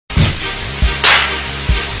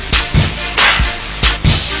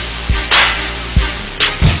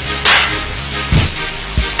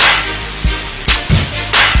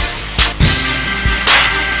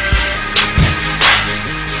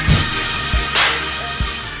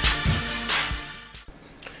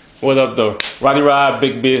What up though? Roddy Rod,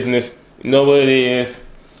 big business. You know what it is.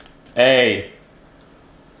 Hey,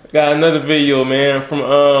 got another video, man, from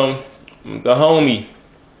the homie.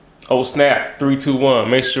 Oh snap,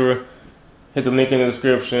 321. Make sure hit the link in the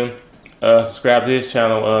description. Subscribe to his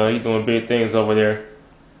channel. He's doing big things over there.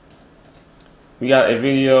 We got a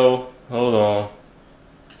video. Hold on.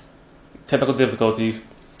 Technical difficulties.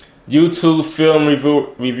 YouTube film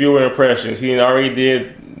reviewer impressions. He already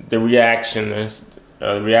did the reactors,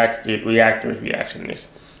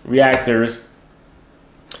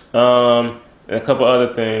 and a couple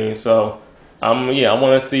other things. So yeah, I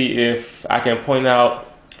want to see if I can point out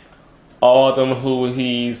all of them who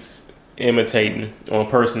he's imitating or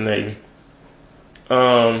impersonating.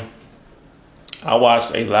 I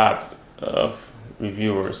watched a lot of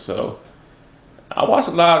reviewers, so I watched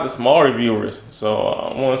a lot of the small reviewers, so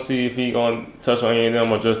I want to see if he gonna touch on any of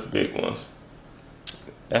them or just the big ones.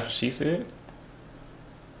 That's what she said.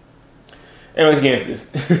 Anyways, against this.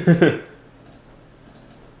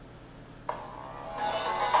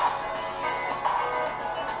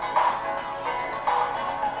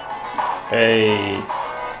 Hey.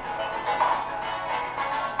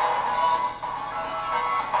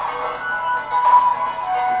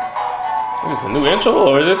 Is this a new intro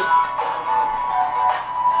or is this?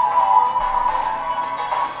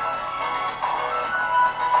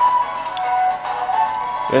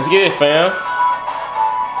 Let's get it, fam.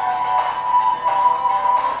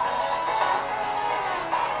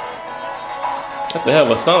 That's a hell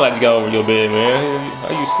of a sunlight you got over your bed, man. How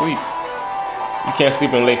you sleep? You can't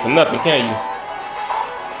sleep in late for nothing, can you?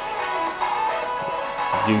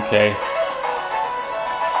 UK.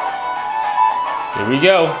 Here we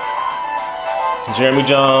go. Jeremy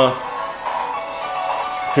Johns,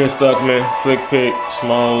 Chris Stuckman, Flick Pick,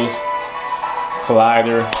 Schmoes,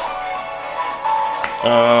 Collider.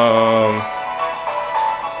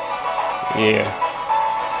 Yeah.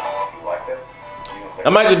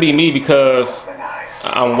 That might just be me because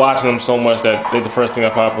I'm watching them so much that they're the first thing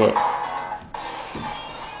that pop up.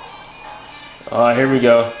 Alright, here we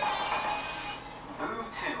go. Boo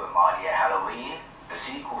 2 and Madea Halloween, the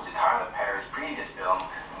sequel to Tyler Perry's previous film,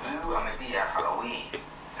 Boo and Madea Halloween.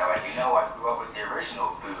 Now, as you know, I grew up with the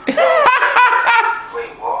original Boo.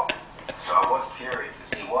 Wait, what? So I was curious to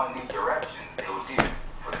see what new directions they would do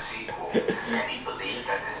for the sequel. Can you believe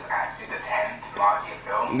that this is actually the 10th Madea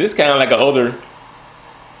film? This kind of like an older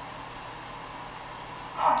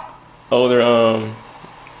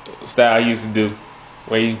style he used to do,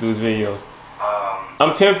 where he used to do his videos.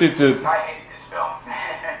 I'm tempted to. I hated this film.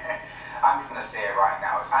 I'm just gonna say it right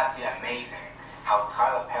now. It's actually amazing how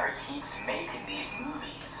Tyler Perry keeps making these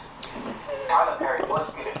movies. Tyler Perry was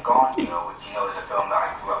good at Gone Girl, which you know is a film that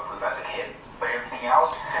I grew up with as a kid, but everything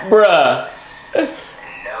else, bruh.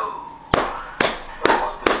 No. I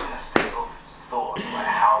was put in a state of thought about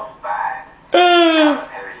how bad Tyler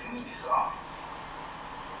Perry's movies are.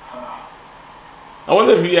 I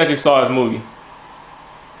wonder if you actually saw his movie.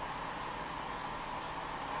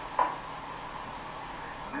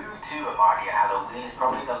 Halloween is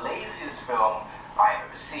probably the laziest film I've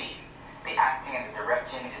ever seen. The acting and the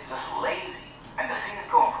direction is just lazy, and the scenes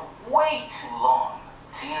go on for way too long.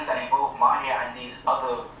 Scenes that involve Madea and these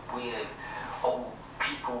other weird old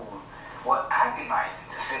people were agonizing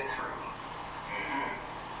to sit through.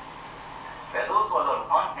 There's also a lot of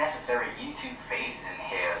unnecessary YouTube faces in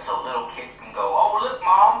here, so little kids can go, "Oh, look,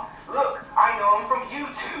 Mom, look, I know him from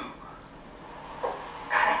YouTube."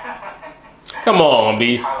 Come on,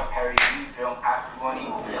 B. Tyler Perry's new film, Acrimony,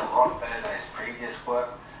 will be a lot better than his previous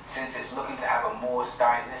work, since it's looking to have a more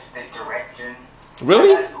stylistic direction.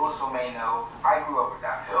 Really? And as you also may know, I grew up with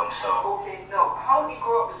that film, so... Okay, no, how do you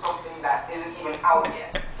grow up with something that isn't even out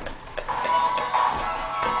yet?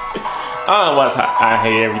 I don't watch I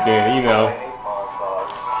Hate Everything, you know.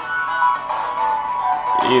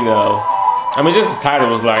 You know. I mean, just the title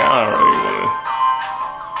was like, I don't really want to.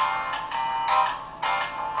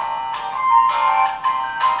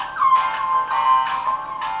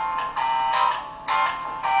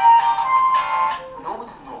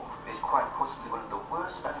 Possibly one of the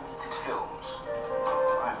worst animated films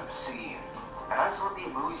I've ever seen. And I saw the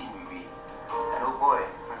Emoji Movie, and oh boy,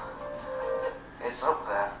 it's up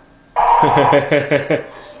there.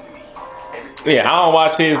 This movie, yeah, I don't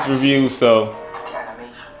watch his reviews, so the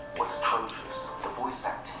animation was atrocious, the voice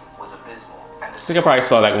acting was abysmal, and the I think I probably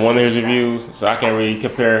saw like one of his reviews, so I can't really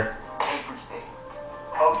compare. Everything.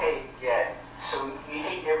 Okay, yeah. So you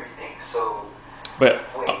hate everything. So. But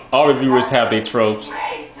all reviewers have their tropes. You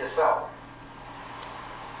hate yourself.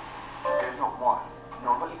 There's not one,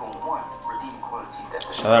 no, not even one quality that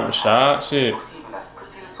Shout out Rashad, shit. Even as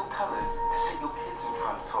pretty little colors to sit your kids in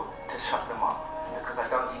front of.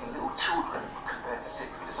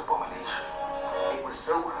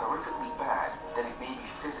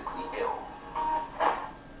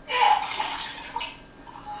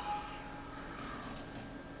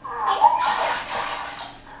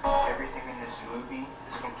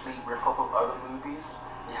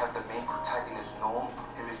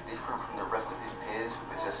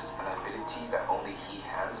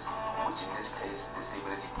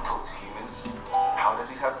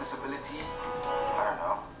 ability? I don't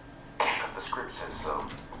know. Because the script says so.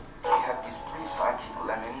 We have these three sidekick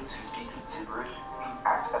lemons who speak in gibberish, who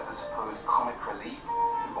act as the supposed comic relief,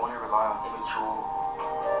 who only rely on immature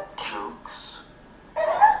jokes.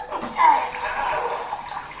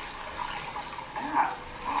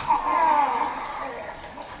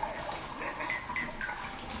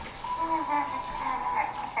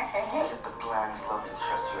 Yet the bland love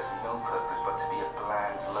interest who has no purpose but to be a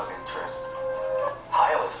bland love interest.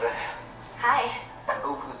 Hi, Elizabeth. Hi. And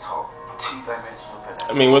over the top, two-dimensional villain.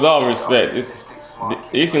 I mean, with all respect, it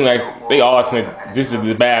seems like they all think this is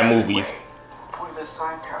the bad movies. Pointless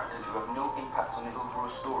side characters who have no impact on the overall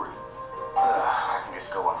story. I can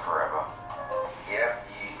just go on forever. Yep,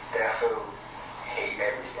 you defo hate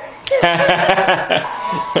everything.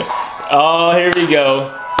 Oh, here we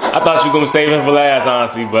go. I thought you were gonna save him for last,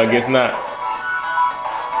 honestly, but I guess not.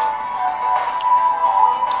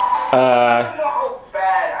 I don't know how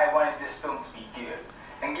bad I wanted this film to be good.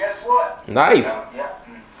 And guess what? Nice. Yep,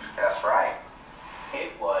 that's right.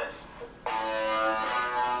 It was.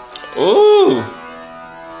 Ooh.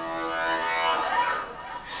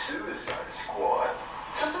 Suicide Squad.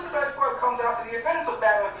 So Suicide Squad comes after the events of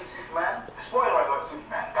Batman v Superman. Spoiler alert,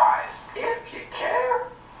 Superman dies. If you care.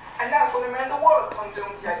 And that's when Amanda Waller comes in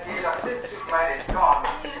with the idea that since Superman is gone,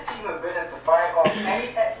 we need a team of villains to fight off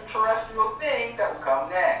any extraterrestrial thing that will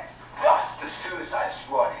come next. Thus, the Suicide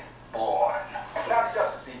Squad is born. Not the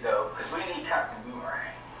Justice League though, because we need Captain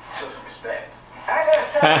Boomerang. Show some respect. And I gotta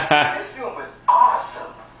tell you, this film was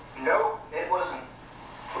awesome. No, it wasn't.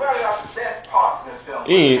 Probably the best parts of this film.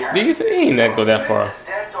 He ain't not go that far.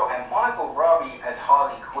 And Margot Robbie as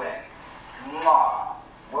Harley Quinn. Mwah.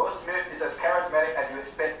 Will Smith is as charismatic as you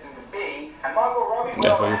expect him to be, and Margot Robbie,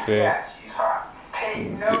 well, yeah, she's hot.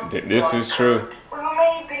 This is true. One of the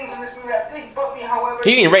main things in this movie that did bug me, however,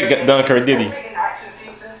 He didn't rate Dunkirk, did he? In action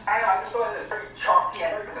sequences, I just thought it was very choppy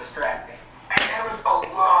and very distracting. And there was a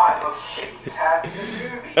lot of shaky cam in this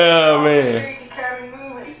movie. Oh man. Shaky cam in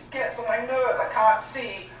movies gets on my nerves. I can't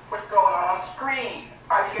see what's going on screen.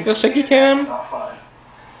 Is that shaky cam? It's not fun.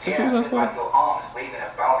 This Yeah, is like your arms waving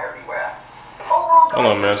about everywhere. Come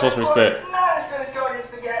on, man. Show some respect. Not as good as Guardians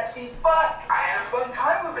of the Galaxy, but I had a fun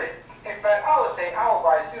time with it. In fact, I would say I will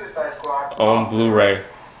buy Suicide Squad on Blu-ray.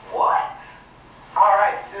 What?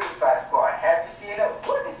 Alright, Suicide Squad. Have you seen it?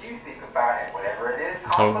 What did you think about it? Whatever it is,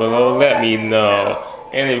 Comment below, let me know.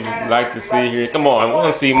 And if you'd like to see here, come on, I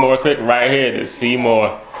want to see more. Click right here to see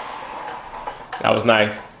more. That was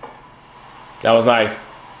nice. That was nice.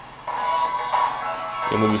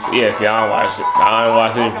 The movie, yeah, see, I don't watch it. I don't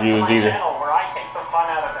watch the reviews either. Where I take the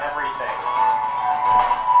fun out of everything.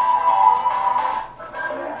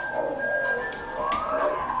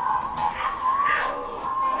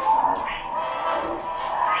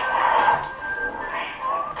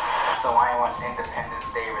 So I watched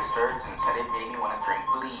Independence Day Resurgence and it made me want to drink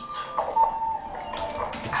bleach.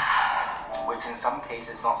 Which in some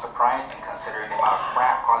cases not surprising considering the amount of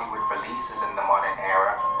crap Hollywood releases in the modern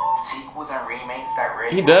era. Sequels and remakes that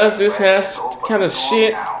really... He does this has kind of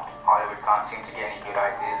shit. Now. Hollywood can't seem to get any good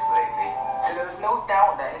ideas lately. So there was no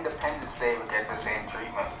doubt that Independence Day would get the same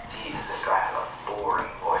treatment. Jesus, this guy had a boring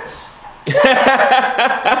voice.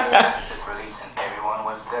 Since its release and everyone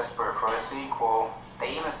was desperate for a sequel.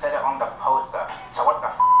 They even said it on the poster. So what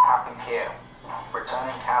the f happened here?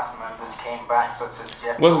 Returning cast members came back such as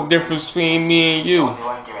Jeff. What's the difference between me and you? The only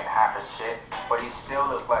one giving half a shit, but he still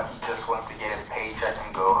looks like he just wants to get his paycheck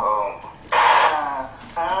and go home.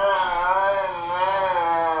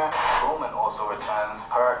 Pullman also returns.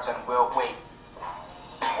 Hurts and Will. Wait.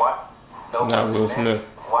 What? No. Not Will Smith.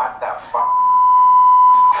 What the fuck?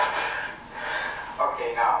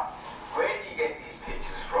 Okay, now, where did you get these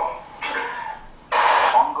pictures from?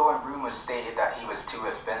 Ongoing rumors stated that he was too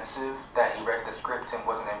expensive, that he read the script and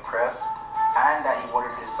wasn't impressed, and that he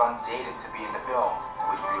wanted his son Jaden to be in the film,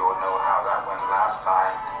 which we all know how that went last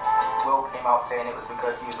time. Will came out saying it was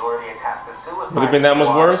because he was already attached to Suicide Squad. Would it been that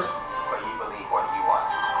much worse? But you believe what you want.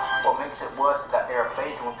 What makes it worse is that they're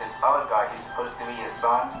replacing with this other guy who's supposed to be his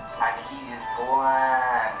son, and he is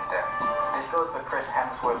bland. This goes for Chris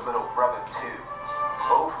Hemsworth's little brother too.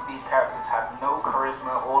 Both of these characters have no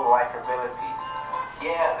charisma or likability.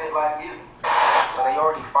 Yeah, a bit like you. So they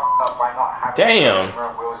already fucked up by not having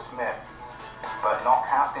Will Smith, but not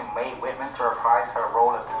casting Mae Whitman to reprise her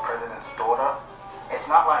role as the president's daughter. It's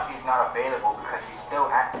not like she's not available because she's still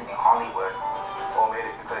acting in Hollywood, or maybe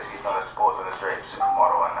it's because she's not a Sports Illustrated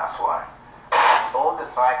supermodel and that's why. All the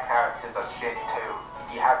side characters are shit too.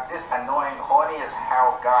 You have this annoying, horny as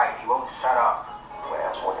hell guy who won't shut up. Well, I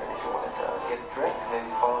was wondering if you wanted to get a drink and maybe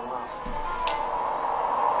fall in love.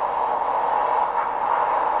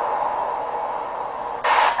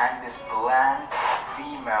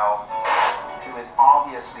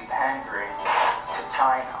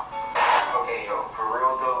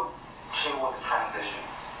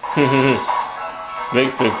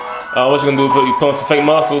 Fake. What you gonna do? You put on some fake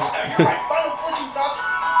muscles?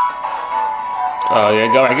 Oh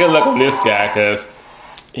yeah, good luck on this guy, cause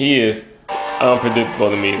he is unpredictable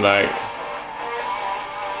to me. Like,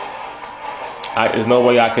 there's no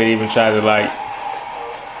way I could even try to like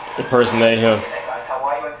impersonate him. Hey guys, how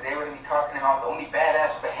are you? And today we're gonna be talking about the only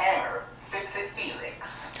badass with a hammer, Fix-It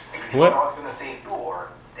Felix. If you thought I was gonna say Thor,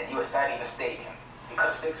 then you were sadly mistaken,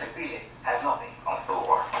 because Fix-It Felix has nothing on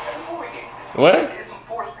Thor. And before we get to this, there's some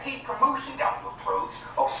forced paid promotion down your throats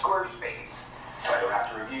of Squarespace, so I don't have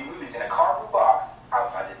to review movies in a cardboard box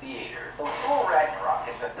outside the theater. So Thor Ragnarok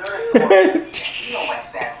is the third Thor movie. You know my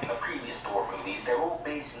stance in the previous Thor movies. They're all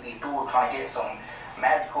basically Thor trying to get some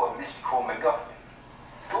magical and mystical MacGuffin.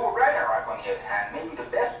 Thor Ragnarok, on the other hand, may be the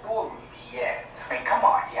best Thor movie yet. I mean, come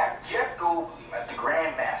on, you have Jeff Goldblum as the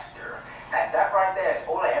Grandmaster, and that right there is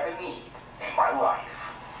all I ever need in my life.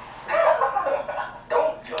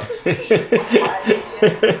 Don't judge me.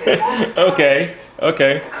 Okay.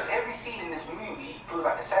 Because every scene in this movie feels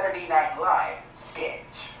like a Saturday Night Live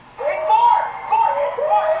sketch. Hey, Thor!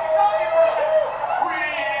 We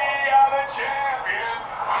are the champions!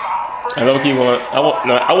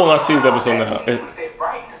 I want to see this episode now. It would fit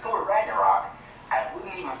right into Thor Ragnarok and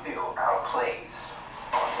wouldn't even feel out of place.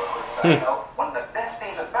 One of the best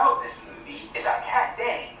things about this movie is that Kat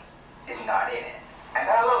Dennings is not in it. And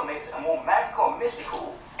that alone makes it a more magical and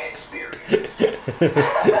mystical experience.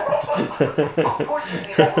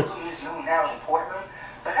 Unfortunately, that also is no Natalie Portman,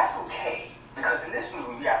 but that's okay, because in this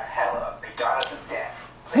movie we have Hela, the goddess of death.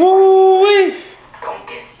 Woo-wee. Don't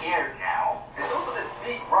get scared now. There's also this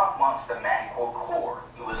big rock monster man called Korg,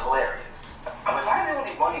 who was hilarious. And was I the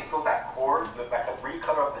only one who thought that Korg looked like a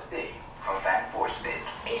recolor of the Thing from Fan 4 Stick?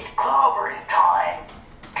 It's clobbering time!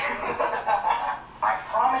 I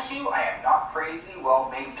promise you, I am not crazy. Well,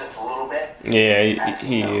 maybe just a little bit. Yeah,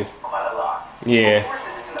 he is. Quite a lot. Yeah,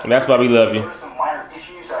 that's why we love you. There were some minor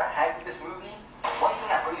issues that I had with this movie. One thing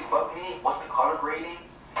that really bugged me was the color grading.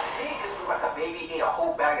 It just looked like a baby ate a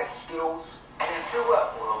whole bag of Skittles and then threw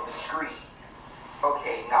up all over the screen.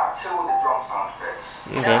 Okay, now chill with the drum sound effects.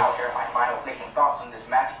 Okay. Now here are my final thinking thoughts on this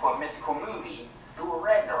magical and mystical movie, Thor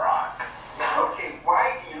Ragnarok. Okay,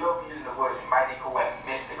 why do you love using the words magical and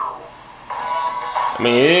mystical? I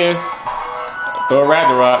mean, it is Thor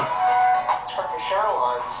Ragnarok. Turkish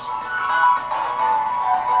Airlines.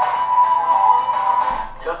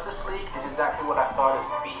 Justice League is exactly what I thought it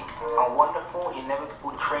would be. A wonderful,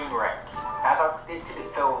 inevitable train wreck. As I predicted,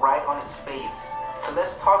 it fell right on its face. So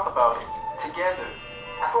let's talk about it together.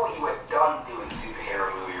 I thought you were done doing superhero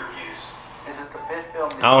movie reviews. This is the fifth film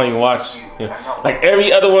that I don't even watch. Like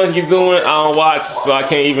every other one you're doing, I don't watch, so I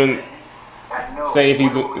can't even say if you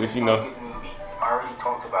know. I already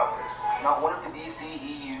talked about this. Not one of the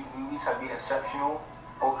DCEU movies have been exceptional,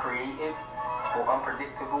 or creative, or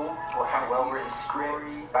unpredictable, or have well-written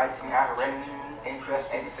script, biting direction,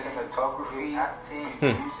 interesting cinematography, acting,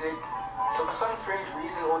 music. So for some strange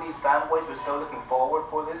reason, all these fanboys were still looking forward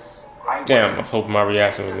for this. Damn, I was hoping my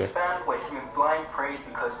reaction was there. there. Fanboys giving blind praise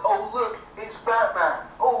because, oh look, it's Batman.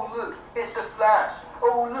 Oh look, it's the Flash.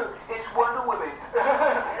 Oh look, it's Wonder Woman.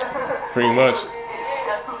 Pretty much. It's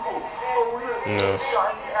Steppenwolf. Oh look, it's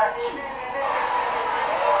shining action.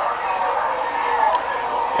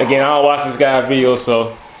 Again, I don't watch this guy's videos,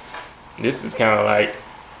 so this is kind of like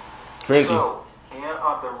cringy. So here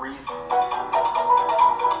are the reasons.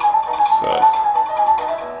 Sucks.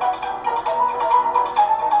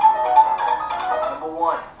 Number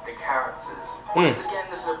one, the characters. Once again,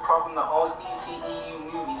 this is a problem that all DCEU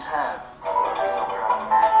movies have.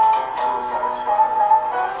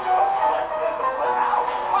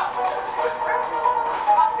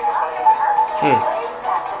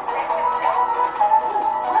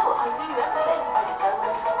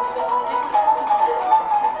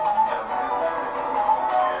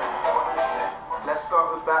 Let's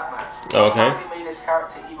start with Batman. Okay. They made his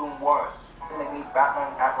character even worse. They made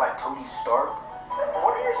Batman act like Tony Stark.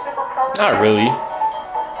 What are your superpowers? Not really.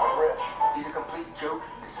 I'm rich. He's a complete joke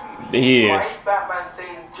in this movie. He Why is. is Batman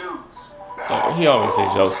saying jokes? He always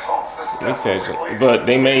says jokes. He says jokes. But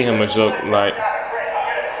they made him a joke, like.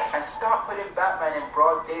 And stop putting Batman in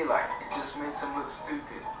broad daylight. It just makes him look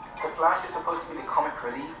stupid. The Flash is supposed to be the comic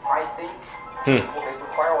relief, I think. Well, they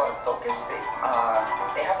require a lot of focus. They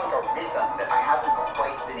have like a rhythm that I haven't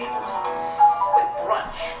quite been able to. Like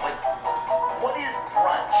brunch. Like, what is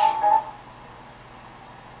brunch?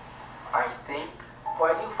 I think.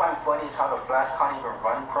 What I do find funny is how the Flash can't even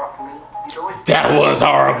run properly. He's always That was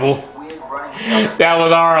horrible. weird running stuff. That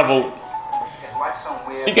was horrible. It's like some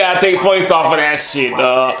weird. You gotta take points off of that shit,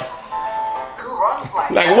 dog. Who runs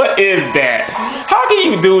like Like, what is that? How can you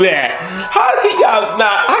you do that? How can y'all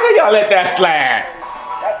not? How can y'all let that slide?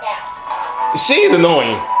 She's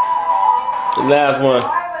annoying. The last one.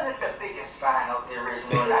 I wasn't the biggest fan of the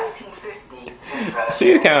original 1950 Cinderella.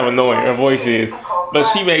 She is kind of annoying. Her voice is, but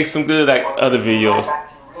she makes some good like other videos.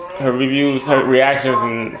 Her reviews, her reactions,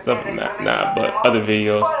 and stuff. Nah, but other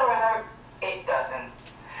videos. It doesn't.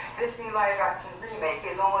 This new live-action remake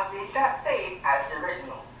is almost the exact same as the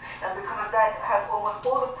original, and because of that, it has almost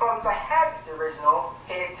all the problems I had with the original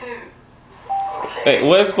here too. Hey,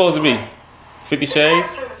 what is it supposed to be? 50 Shades?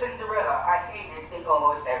 The character of Cinderella I hated in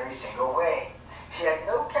almost every single way. She had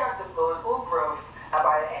no character flaws or growth, and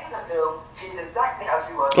by the end of the film, she's exactly how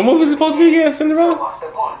she was. What movie is it supposed to be again, Cinderella? So what's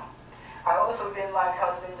the point? I also didn't like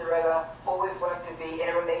how Cinderella always wanted to be in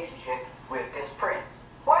a relationship with this prince.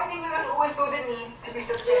 Why do women always feel the need to be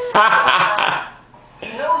subjected?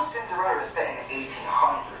 You know Cinderella is set in the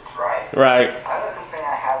 1800s, right? Right. Another complaint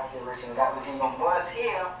I have with the original that was even worse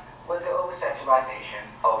here was the over-sexualization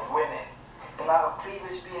of women. The amount of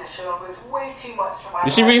cleavage being shown was way too much for my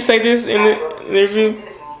Did she restate this in the interview?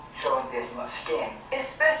 Disney showing this much skin,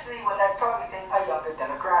 especially when they're targeting a younger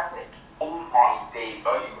demographic. Oh my days,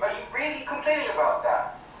 are you really complaining about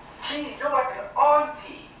that? Gee, you're like an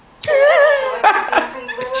auntie.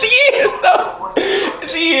 She is though.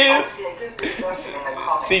 She is.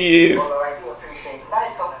 She is. Although I do appreciate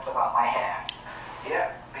nice comments about my hair.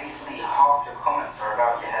 Yep, basically half your comments are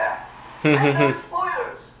about your hair. And no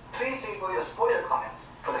spoilers. Please save all your spoiler comments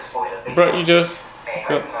for the spoiler video. Bro, you just. Hey, I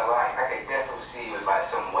could definitely see you as like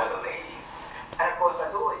some weather lady. And of course,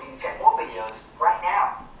 as always, you can check more videos right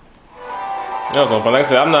now. No, but like I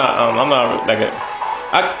said, I'm not like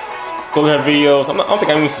I go to her videos. I don't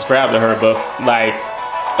think I even subscribe to her, but like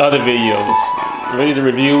other videos, really the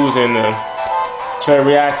reviews and the trailer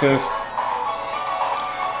reactions.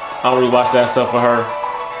 I don't really watch that stuff for her.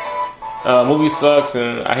 Movie sucks,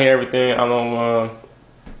 and I hear everything. I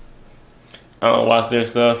don't watch their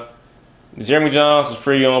stuff. Jeremy Jahns was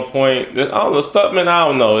pretty on point. I don't know, Stuntman, I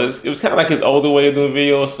don't know. It was kind of like his older way of doing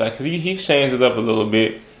videos, like, cause he changed it up a little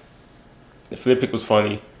bit. The flip pick was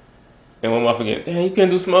funny. And one more forget, damn, you couldn't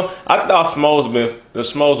do Smoke. I thought the Schmoes would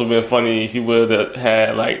have been funny if you would have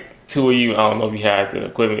had like two of you. I don't know if you had the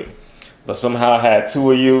equipment, but somehow had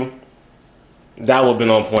two of you. That would have been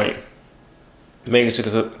on point. Making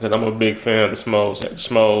sure, because I'm a big fan of the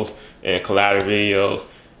Schmoes and Collider videos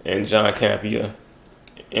and John Campia.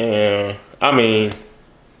 And I mean,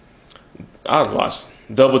 I watched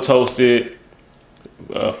Double Toasted,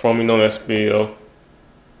 formerly known as Spill.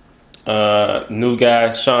 New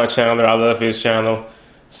guy Sean Chandler, I love his channel,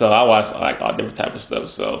 so I watch like all different type of stuff.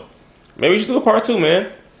 So maybe we should do a part 2,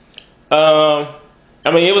 man. I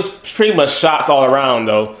mean, it was pretty much shots all around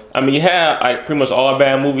though. I mean, you have like pretty much all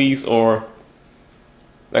bad movies, or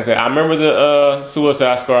like I said, I remember the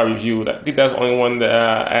Suicide Squad review. I think that's the only one that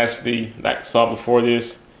I actually like saw before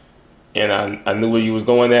this, and I knew where you was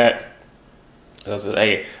going at. I said,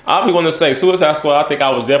 hey, I'll be one to say Suicide Squad. I think I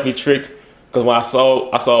was definitely tricked. Because when I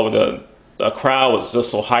saw the crowd was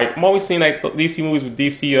just so hyped. I'm always seeing like DC movies with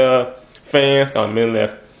DC fans. Got a minute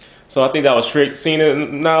left, so I think that was tricked. Seeing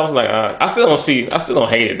it now, I was like, I still don't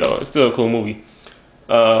hate it though. It's still a cool movie.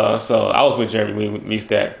 So I was with Jeremy when we released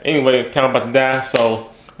that. Anyway, kind of about to die.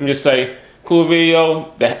 So let me just say, cool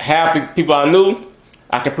video. That half the people I knew,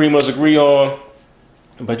 I can pretty much agree on.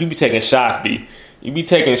 But you be taking shots, B. You be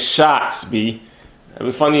taking shots, B. It'd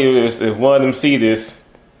be funny if one of them see this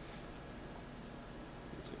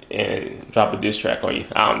and drop a diss track on you.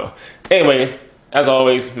 I don't know. Anyway, as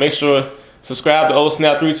always, make sure subscribe to Old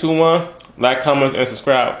Snap 321. Like, comment, and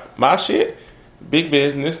subscribe. My shit, big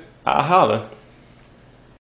business. I'll holler.